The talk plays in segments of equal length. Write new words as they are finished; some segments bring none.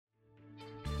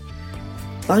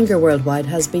Bangor Worldwide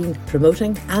has been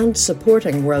promoting and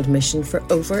supporting World Mission for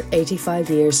over 85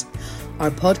 years. Our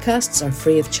podcasts are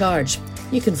free of charge.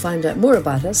 You can find out more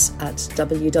about us at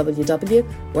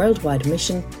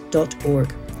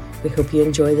www.worldwidemission.org. We hope you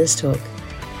enjoy this talk.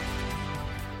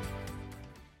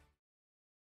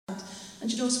 And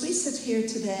as we sit here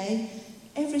today,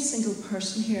 every single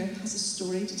person here has a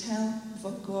story to tell of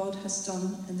what God has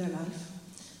done in their life.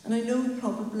 And I know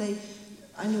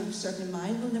certainly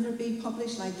mine will never be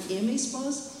published like Amy's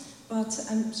was, but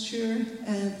I'm sure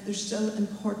there's still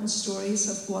important stories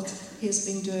of what he has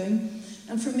been doing.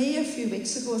 And for me, a few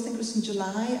weeks ago, I think it was in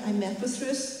July, I met with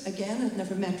Ruth. Again, I'd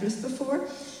never met Ruth before.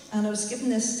 And I was given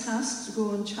this task to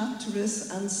go and chat to Ruth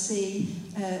and see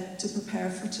to prepare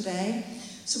for today.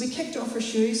 So we kicked off her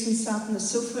shoes and sat on the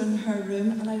sofa in her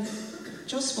room, and I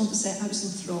just want to say I was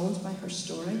enthralled by her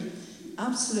story,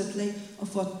 absolutely,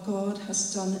 of what God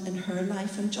has done in her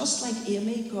life. And just like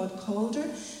Amy, God called her,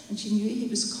 and she knew he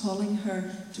was calling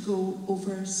her to go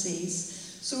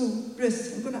overseas. So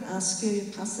Ruth, I'm going to ask you,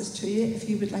 pass this to you, if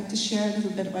you would like to share a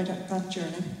little bit about that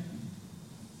journey.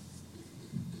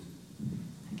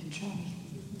 I can try.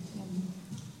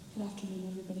 Good afternoon,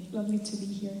 everybody. Lovely to be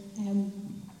here.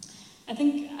 I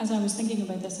think as I was thinking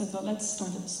about this, I thought, let's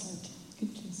start at the start.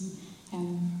 Good place.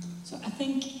 So I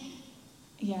think,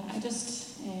 I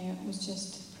just was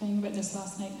just praying about this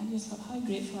last night, and I just thought how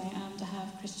grateful I am to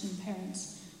have Christian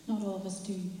parents. Not all of us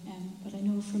do, but I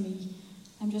know for me,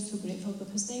 I'm just so grateful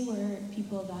because they were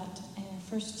people that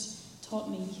first taught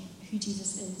me who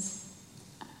Jesus is.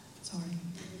 Sorry,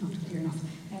 not clear enough.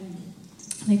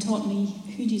 They taught me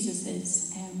who Jesus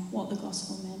is, what the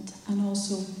gospel meant, and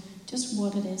also just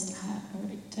what it is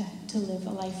to live a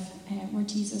life where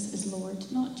Jesus is Lord,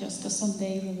 not just a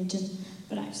Sunday religion,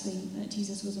 but actually that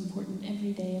Jesus was important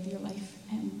every day of your life.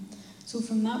 So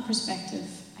from that perspective,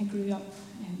 I grew up,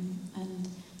 and I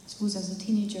suppose as a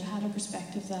teenager had a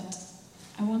perspective that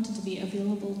I wanted to be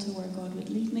available to where God would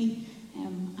lead me,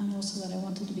 and also that I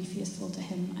wanted to be faithful to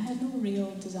him. I had no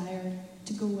real desire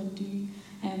to go and do,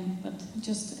 but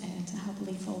just to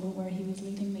happily follow where he was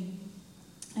leading me.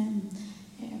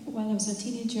 While I was a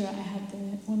teenager, I had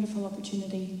the wonderful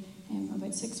opportunity,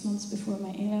 about 6 months before my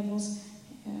A-levels,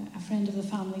 a friend of the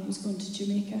family was going to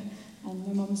Jamaica, and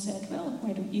my mum said, well,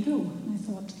 why don't you go? And I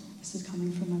thought, this is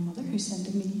coming from my mother, who's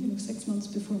sending me 6 months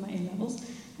before my A-levels.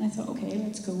 And I thought, okay,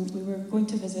 let's go. We were going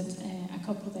to visit a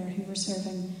couple there who were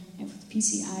serving with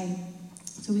PCI.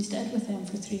 So we stayed with them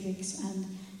for 3 weeks, and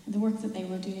the work that they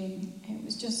were doing, it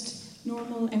was just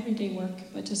normal, everyday work,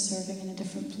 but just serving in a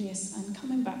different place. And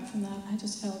coming back from that, I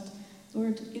just felt,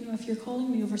 Lord, if you're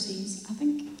calling me overseas, I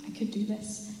think I could do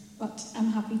this, but I'm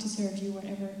happy to serve you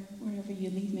wherever you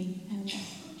lead me. And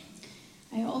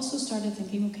I also started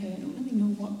thinking, okay, I don't really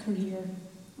know what career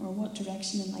or what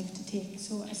direction in life to take.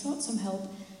 So I sought some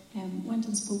help, went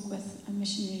and spoke with a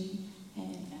missionary,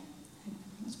 I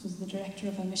suppose the director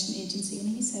of a mission agency, and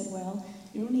he said, well,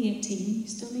 you're only 18, you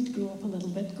still need to grow up a little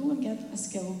bit, go and get a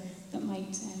skill that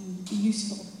might be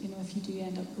useful, if you do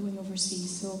end up going overseas.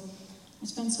 So I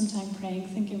spent some time praying,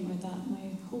 thinking about that.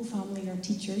 My whole family are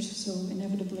teachers, so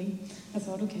inevitably I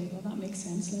thought, okay, well that makes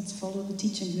sense, let's follow the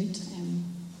teaching route,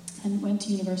 and went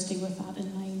to university with that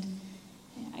in mind.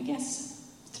 I guess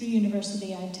through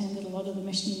university I attended a lot of the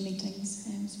missionary meetings,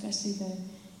 especially the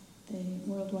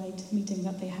worldwide meeting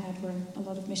that they had, where a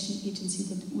lot of mission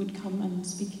agencies would come and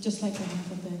speak, just like they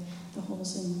have at the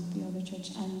halls in the other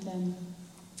church. And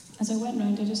as I went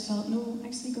around, I just felt, no,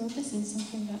 actually, God, this is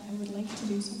something that I would like to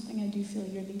do, something I do feel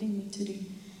you're leading me to do.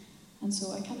 And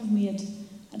so I kind of made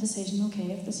a decision,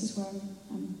 okay, if this is where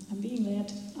I'm being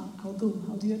led, I'll go,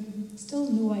 I'll do it. Still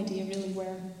no idea really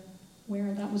where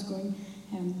that was going,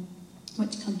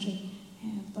 which country.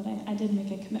 But I did make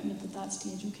a commitment at that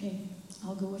stage, okay,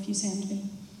 I'll go if you send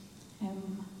me.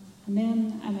 And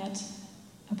then I met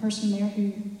a person there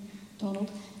Donald,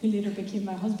 who later became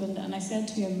my husband, and I said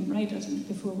to him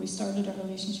before we started our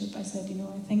relationship, I said,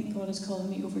 I think God is calling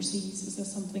me overseas. Is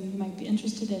this something you might be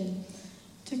interested in?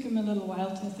 It took him a little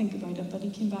while to think about it, but he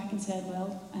came back and said,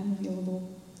 well, I'm available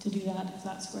to do that if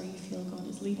that's where you feel God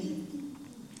is leading.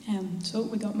 So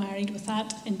we got married with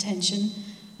that intention,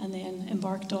 and then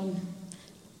embarked on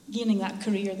gaining that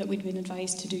career that we'd been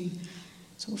advised to do.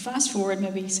 So fast forward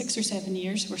maybe 6 or 7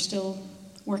 years, we're still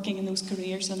working in those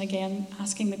careers, and again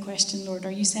asking the question, Lord,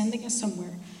 are you sending us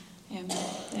somewhere?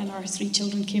 Then our 3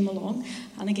 children came along,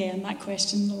 and again that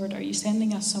question, Lord, are you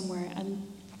sending us somewhere? And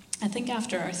I think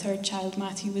after our 3rd child,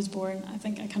 Matthew, was born, I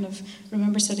think I kind of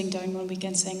remember sitting down one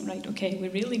weekend saying, right, okay, we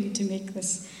really need to make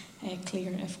this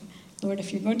clear. Lord,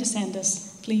 if you're going to send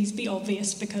us, please be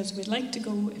obvious, because we'd like to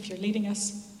go. If you're leading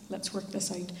us, let's work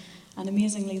this out. And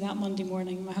amazingly, that Monday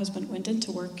morning, my husband went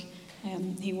into work.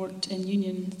 He worked in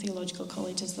Union Theological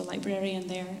College as the librarian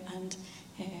there, and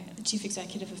the chief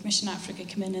executive of Mission Africa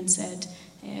came in and said,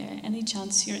 any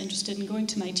chance you're interested in going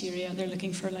to Nigeria? They're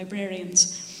looking for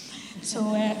librarians.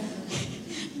 So,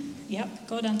 yep,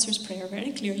 God answers prayer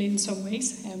very clearly in some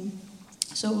ways.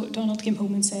 So Donald came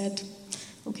home and said,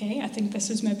 okay, I think this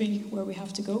is maybe where we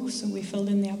have to go. So we filled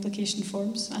in the application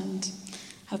forms and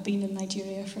have been in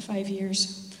Nigeria for 5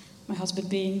 years, my husband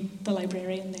being the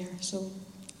librarian there. So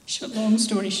long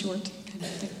story short, kind of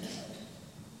thing.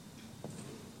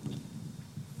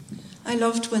 I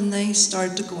loved when they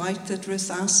started to go out that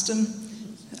Ruth asked him,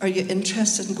 are you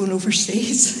interested in going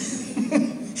overseas?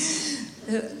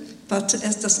 But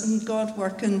doesn't God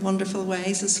work in wonderful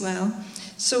ways as well?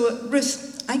 So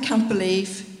Ruth, I can't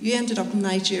believe you ended up in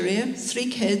Nigeria, 3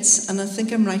 kids, and I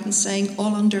think I'm right in saying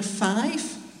all under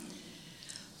 5.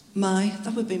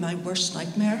 That would be my worst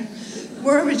nightmare.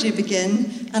 Where would you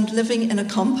begin? And living in a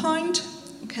compound?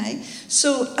 Okay,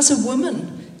 so as a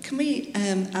woman, can we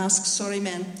ask, sorry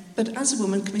men, but as a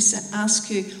woman, can we ask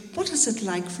you, what is it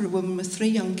like for a woman with 3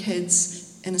 young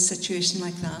kids in a situation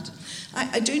like that?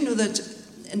 I do know that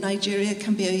Nigeria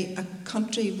can be a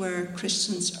country where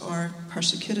Christians are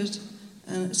persecuted,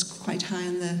 and it's quite high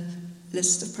on the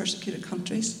list of persecuted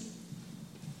countries.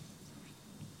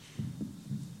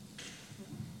 I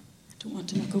don't want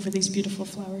to knock over these beautiful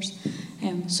flowers.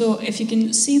 So if you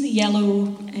can see the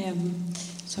yellow,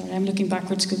 sorry, I'm looking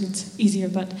backwards because it's easier,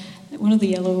 but one of the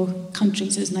yellow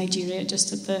countries is Nigeria,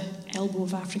 just at the elbow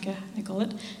of Africa, they call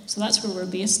it. So that's where we're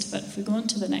based. But if we go on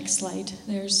to the next slide,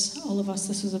 there's all of us.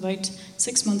 This was about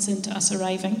 6 months into us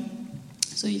arriving.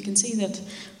 So you can see that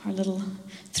our little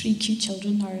 3 cute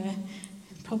children are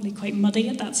probably quite muddy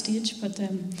at that stage. But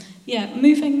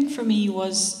moving for me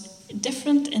was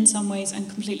different in some ways and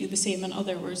completely the same in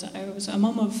other words. I was a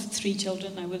mum of 3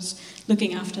 children. I was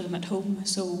looking after them at home.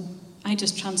 So I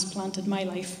just transplanted my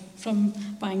life from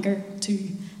Bangor to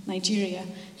Nigeria.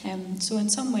 So in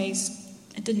some ways,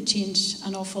 it didn't change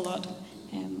an awful lot,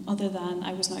 other than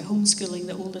I was now homeschooling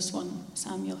the oldest one,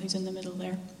 Samuel, who's in the middle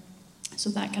there. So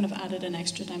that kind of added an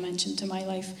extra dimension to my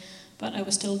life. But I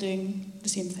was still doing the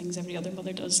same things every other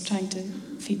mother does, trying to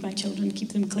feed my children,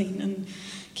 keep them clean and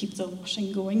keep the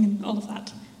washing going and all of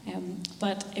that.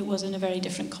 But it was in a very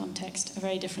different context, a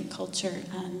very different culture,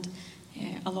 and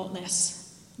a lot less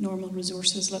normal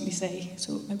resources, let me say.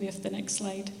 So maybe if the next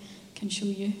slide can show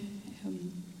you.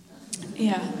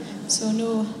 So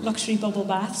no luxury bubble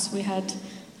baths. We had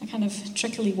a kind of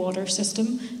trickly water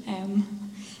system,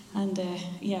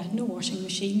 no washing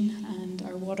machine, and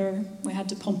our water, we had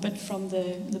to pump it from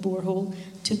the borehole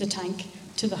to the tank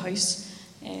to the house.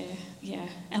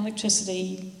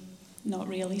 Electricity, not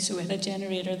really. So we had a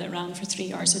generator that ran for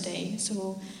 3 hours a day.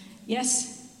 So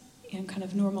yes, kind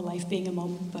of normal life being a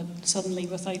mum, but suddenly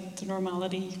without the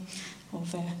normality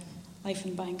of life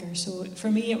in Bangor. So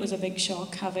for me, it was a big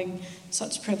shock having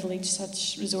such privilege,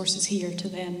 such resources here, to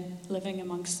then living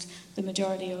amongst the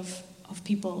majority of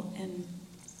people in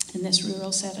this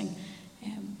rural setting.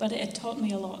 But it taught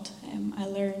me a lot. I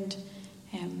learned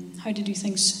how to do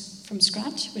things from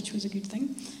scratch, which was a good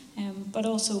thing. But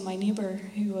also my neighbour,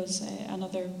 who was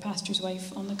another pastor's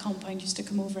wife on the compound, used to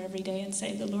come over every day and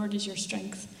say, "The Lord is your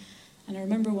strength." And I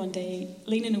remember one day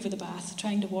leaning over the bath,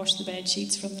 trying to wash the bed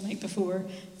sheets from the night before,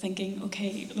 thinking,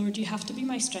 okay, Lord, you have to be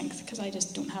my strength, because I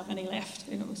just don't have any left.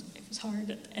 It was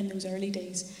hard in those early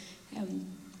days.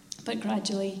 But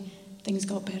gradually, things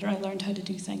got better. I learned how to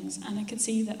do things. And I could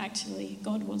see that actually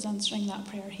God was answering that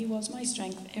prayer. He was my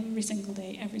strength every single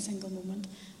day, every single moment.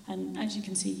 And as you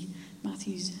can see,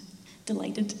 Matthew's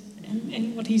delighted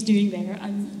in what he's doing there.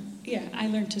 And I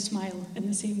learned to smile in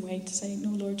the same way, to say, no,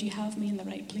 Lord, you have me in the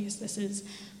right place. This is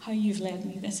how you've led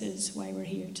me. This is why we're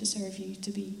here, to serve you,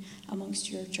 to be amongst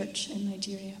your church in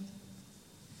Nigeria.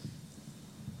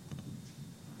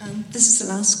 And this is the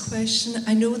last question.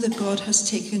 I know that God has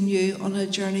taken you on a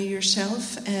journey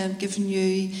yourself and given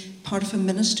you part of a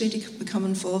ministry to become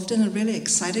involved in, a really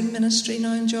exciting ministry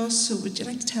now in Jos. So would you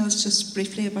like to tell us just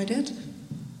briefly about it?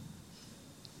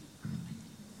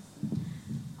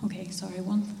 Okay, sorry,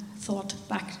 one thought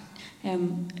back.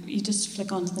 You just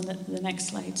flick on to the next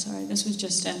slide. Sorry, this was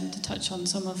just to touch on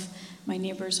some of my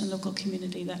neighbours and local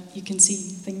community, that you can see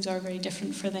things are very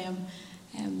different for them.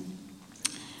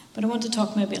 But I want to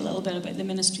talk maybe a little bit about the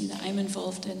ministry that I'm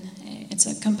involved in. It's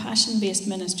a compassion-based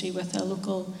ministry with a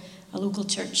local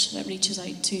church that reaches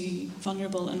out to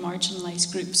vulnerable and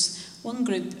marginalised groups. One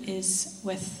group is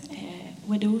with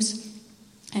widows,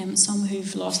 some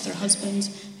who've lost their husbands.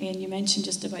 And you mentioned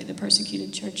just about the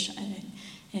persecuted church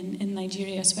in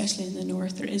Nigeria, especially in the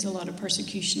north, there is a lot of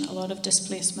persecution, a lot of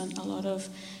displacement, a lot of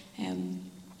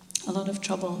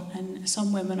trouble, and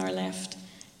some women are left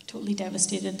totally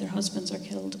devastated. Their husbands are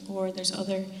killed, or there's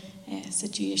other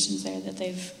situations there that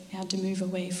they've had to move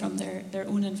away from their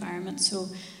own environment. So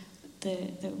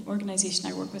the organisation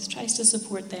I work with tries to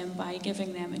support them by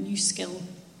giving them a new skill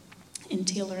in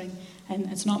tailoring. And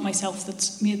it's not myself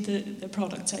that's made the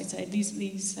products outside. These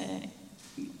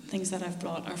things that I've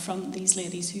brought are from these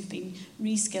ladies who've been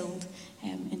reskilled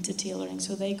into tailoring.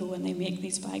 So they go and they make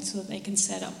these bags so that they can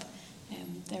set up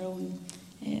their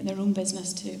own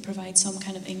business to provide some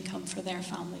kind of income for their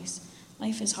families.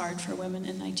 Life is hard for women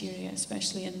in Nigeria,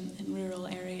 especially in rural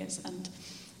areas, and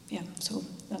so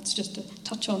that's just a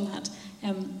touch on that.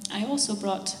 I also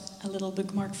brought a little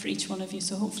bookmark for each one of you,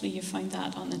 so hopefully you find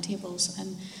that on the tables.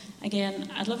 And again,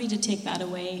 I'd love you to take that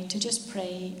away to just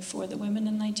pray for the women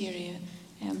in Nigeria.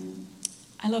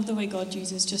 I love the way God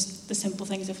uses just the simple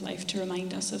things of life to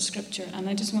remind us of Scripture, and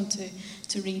I just want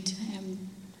to read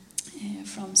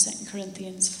from 2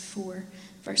 Corinthians 4,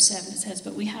 verse 7. It says,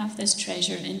 "But we have this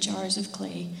treasure in jars of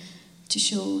clay to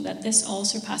show that this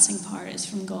all-surpassing power is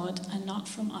from God and not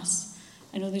from us."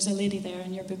 I know there's a lady there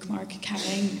in your bookmark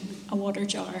carrying a water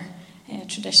jar,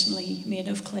 traditionally made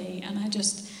of clay, and it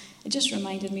just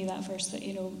reminded me, that verse, that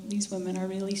these women are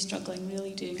really struggling,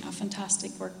 really doing a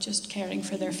fantastic work, just caring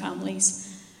for their families.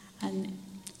 And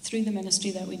through the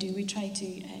ministry that we do, we try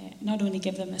to not only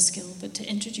give them a skill, but to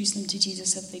introduce them to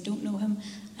Jesus if they don't know him,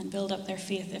 and build up their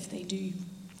faith if they do.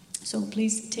 So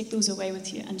please take those away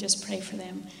with you and just pray for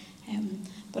them.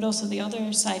 But also the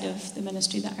other side of the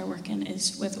ministry that I work in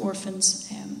is with orphans,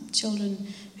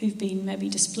 children who've been maybe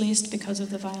displaced because of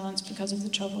the violence, because of the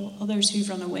trouble, others who've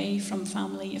run away from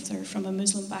family if they're from a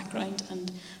Muslim background,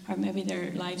 or maybe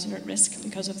their lives are at risk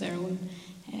because of their own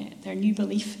their new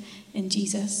belief in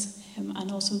Jesus,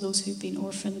 and also those who've been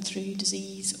orphaned through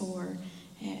disease or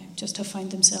just have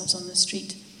found themselves on the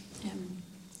street.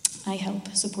 I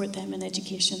help support them in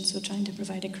education, so trying to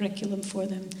provide a curriculum for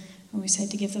them. And we said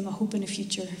to give them a hope and a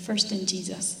future, first in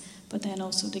Jesus, but then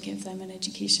also to give them an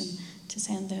education to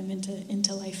send them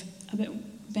into life a bit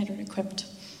better equipped.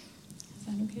 Is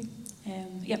that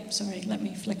okay? Sorry, let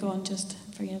me flick on, just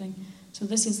forgetting. So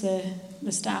this is the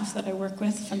staff that I work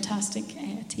with, fantastic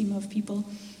team of people.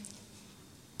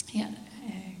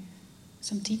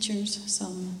 Some teachers,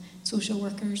 some social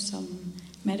workers, some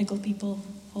medical people,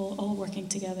 all working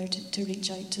together to reach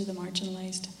out to the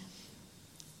marginalised.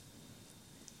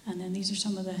 And then these are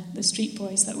some of the street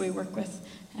boys that we work with.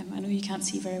 I know you can't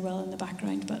see very well in the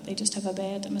background, but they just have a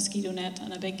bed, a mosquito net,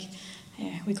 and a big,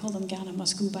 we call them Ghana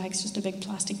Musco bags, just a big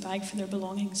plastic bag for their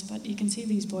belongings. But you can see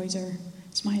these boys are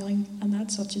smiling, and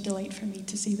that's such a delight for me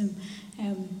to see them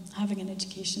having an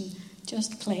education,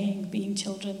 just playing, being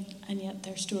children, and yet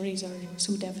their stories are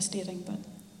so devastating, but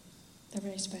they're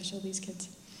very special, these kids.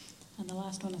 And the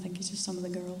last one, I think, is just some of the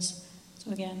girls.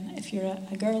 So again, if you're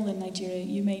a girl in Nigeria,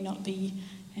 you may not be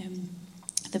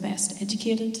the best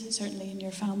educated, certainly in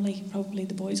your family. Probably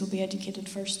the boys will be educated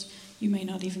first. You may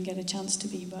not even get a chance to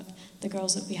be, but the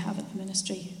girls that we have at the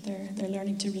ministry, they're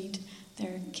learning to read.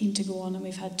 They're keen to go on, and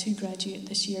we've had 2 graduate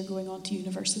this year going on to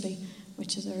university,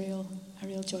 which is a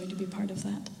real joy to be part of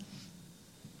that.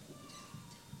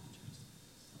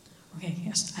 Okay,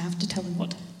 yes, I have to tell him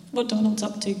what Donald's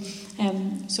up to.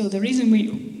 So the reason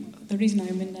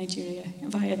I'm in Nigeria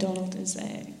via Donald is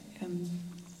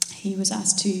he was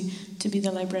asked to be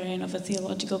the librarian of a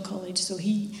theological college, so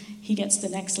he gets the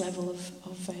next level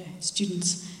of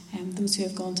students, those who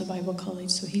have gone to Bible college.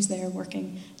 So he's there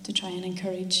working to try and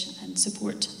encourage and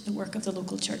support the work of the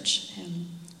local church,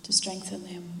 to strengthen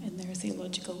them in their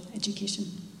theological education.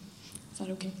 Is that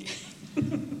okay? Would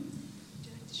you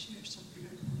like to share some prayer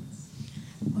points?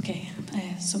 Okay,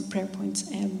 some prayer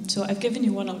points. So I've given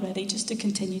you one already, just to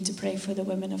continue to pray for the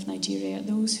women of Nigeria,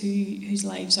 those whose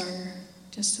lives are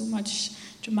just so much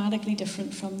dramatically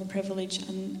different from the privilege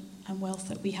and wealth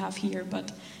that we have here,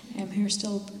 but who are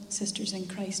still sisters in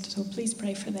Christ. So please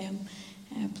pray for them.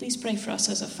 Please pray for us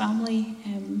as a family.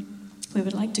 We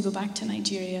would like to go back to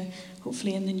Nigeria,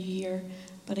 hopefully in the new year.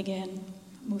 But again,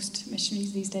 most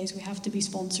missionaries these days, we have to be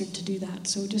sponsored to do that.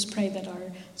 So just pray that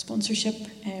our sponsorship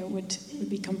would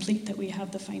be complete, that we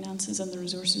have the finances and the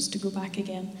resources to go back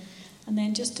again. And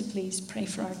then just to please pray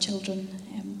for our children.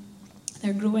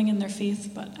 They're growing in their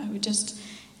faith, but I would just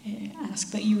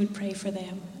ask that you would pray for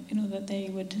them, that they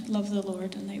would love the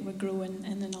Lord and they would grow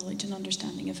in the knowledge and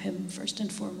understanding of Him first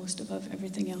and foremost above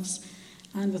everything else,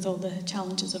 and with all the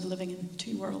challenges of living in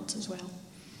 2 worlds as well.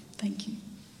 Thank you.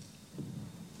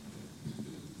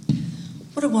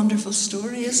 What a wonderful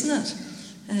story, isn't it?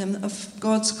 of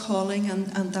God's calling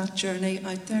and that journey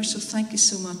out there. So thank you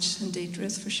so much indeed,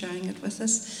 Ruth, for sharing it with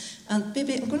us. And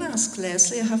maybe I'm going to ask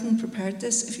Leslie, I haven't prepared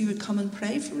this, if you would come and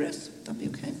pray for Ruth. Would that be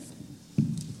okay?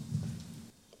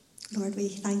 Lord, we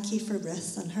thank you for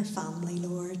Ruth and her family,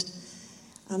 Lord.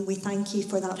 And we thank you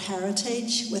for that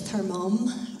heritage with her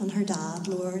mum and her dad,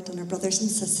 Lord, and her brothers and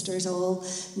sisters all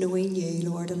knowing you,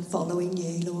 Lord, and following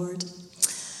you, Lord.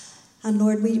 And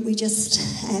Lord, we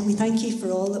thank you for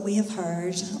all that we have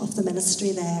heard of the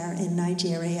ministry there in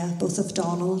Nigeria, both of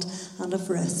Donald and of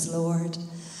Ruth, Lord.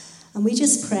 And we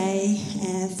just pray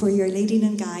for your leading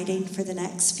and guiding for the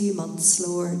next few months,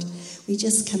 Lord. We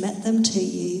just commit them to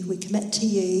you. We commit to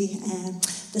you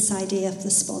this idea of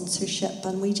the sponsorship,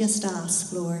 and we just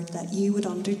ask, Lord, that you would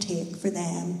undertake for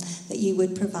them, that you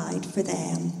would provide for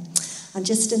them. And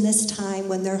just in this time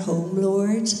when they're home,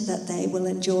 Lord, that they will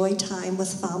enjoy time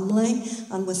with family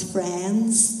and with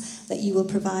friends, that you will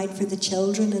provide for the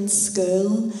children in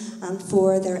school and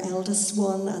for their eldest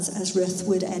one as Ruth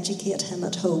would educate him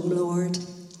at home, Lord.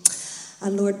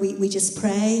 And Lord, we just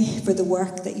pray for the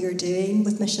work that you're doing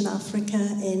with Mission Africa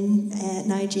in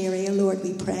Nigeria. Lord,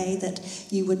 we pray that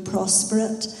you would prosper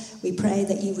it. We pray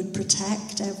that you would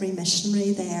protect every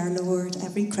missionary there, Lord,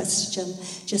 every Christian,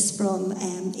 just from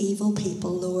evil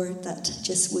people, Lord, that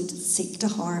just would seek to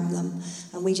harm them.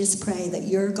 And we just pray that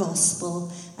your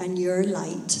gospel and your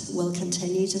light will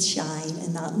continue to shine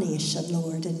in that nation,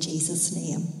 Lord, in Jesus'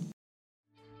 name.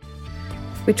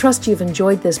 We trust you've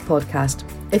enjoyed this podcast.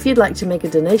 If you'd like to make a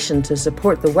donation to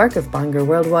support the work of Bangor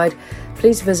Worldwide,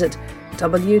 please visit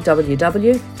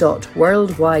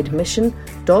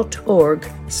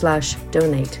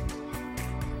www.worldwidemission.org/donate.